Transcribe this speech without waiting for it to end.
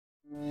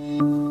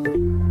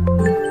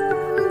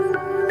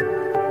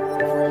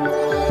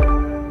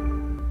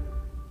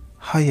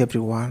Hi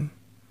everyone,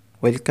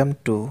 welcome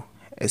to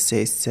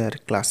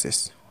SHR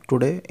classes.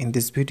 Today in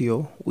this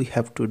video we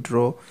have to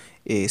draw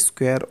a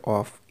square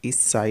of each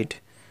side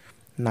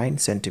 9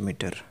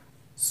 centimeter.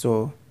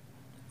 So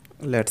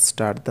let's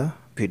start the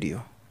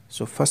video.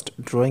 So first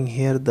drawing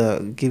here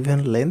the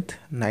given length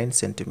 9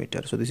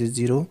 centimeter. So this is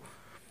 0,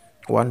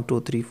 1,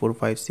 2, 3, 4,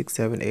 5, 6,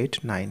 7,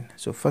 8, 9.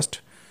 So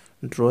first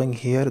drawing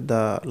here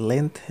the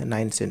length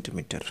 9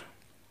 centimeter.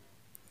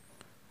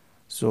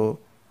 So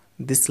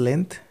this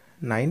length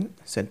 9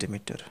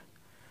 centimeter.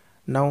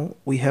 Now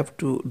we have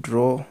to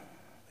draw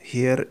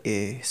here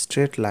a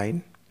straight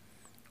line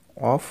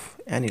of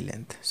any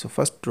length. So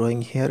first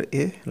drawing here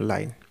a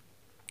line.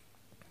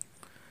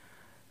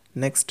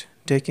 Next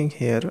taking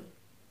here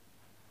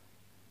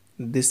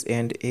this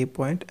end A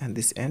point and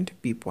this end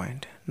B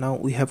point. Now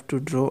we have to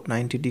draw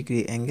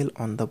 90-degree angle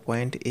on the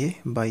point A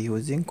by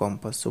using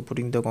compass. So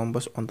putting the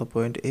compass on the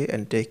point A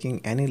and taking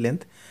any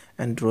length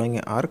and drawing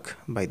an arc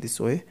by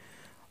this way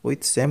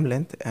with same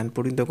length and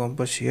putting the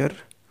compass here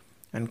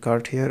and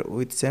cut here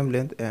with same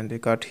length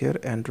and cut here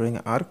and drawing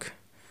an arc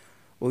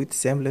with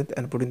same length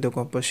and putting the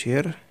compass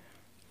here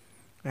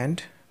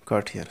and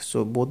cut here.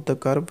 So both the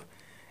curve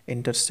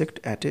intersect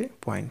at a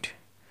point.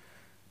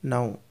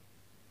 Now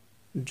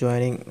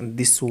joining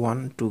this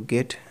one to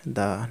get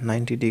the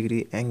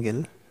 90-degree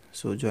angle.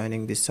 So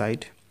joining this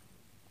side.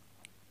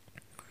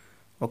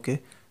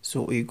 Okay,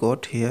 so we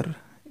got here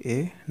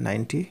a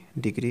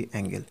 90-degree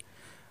angle.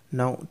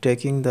 Now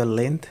taking the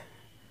length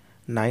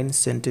 9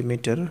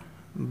 centimeter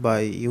by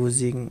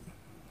using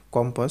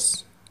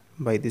compass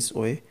by this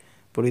way,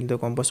 putting the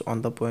compass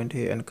on the point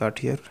here and cut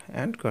here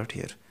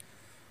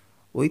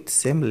with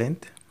same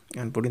length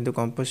and putting the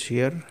compass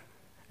here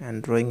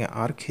and drawing an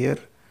arc here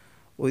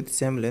with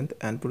same length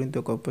and putting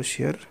the compass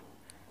here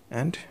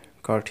and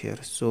cut here.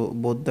 So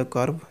both the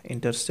curve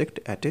intersect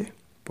at a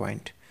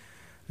point.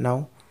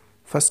 Now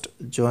first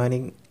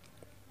joining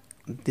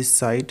this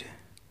side,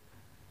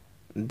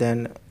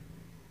 then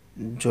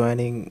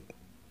joining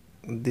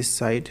this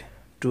side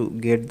to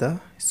get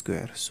the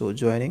square. So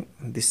joining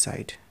this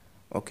side.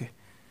 Okay,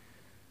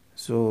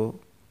 so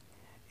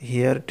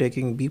here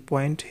taking B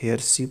point, here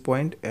C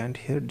point and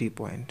here D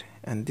point,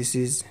 and this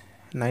is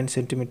 9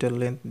 centimeter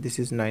length, this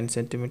is 9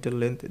 centimeter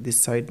length, this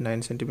side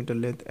 9 centimeter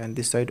length and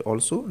this side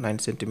also 9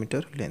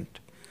 centimeter length.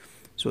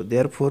 So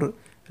therefore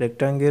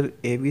rectangle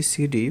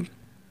ABCD,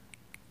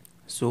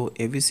 so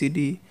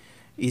ABCD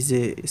is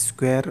a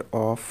square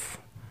of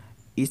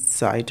each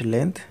side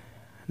length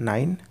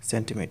 9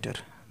 centimeter.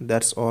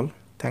 That's all.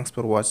 Thanks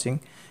for watching.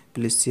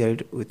 Please share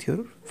it with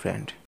your friend.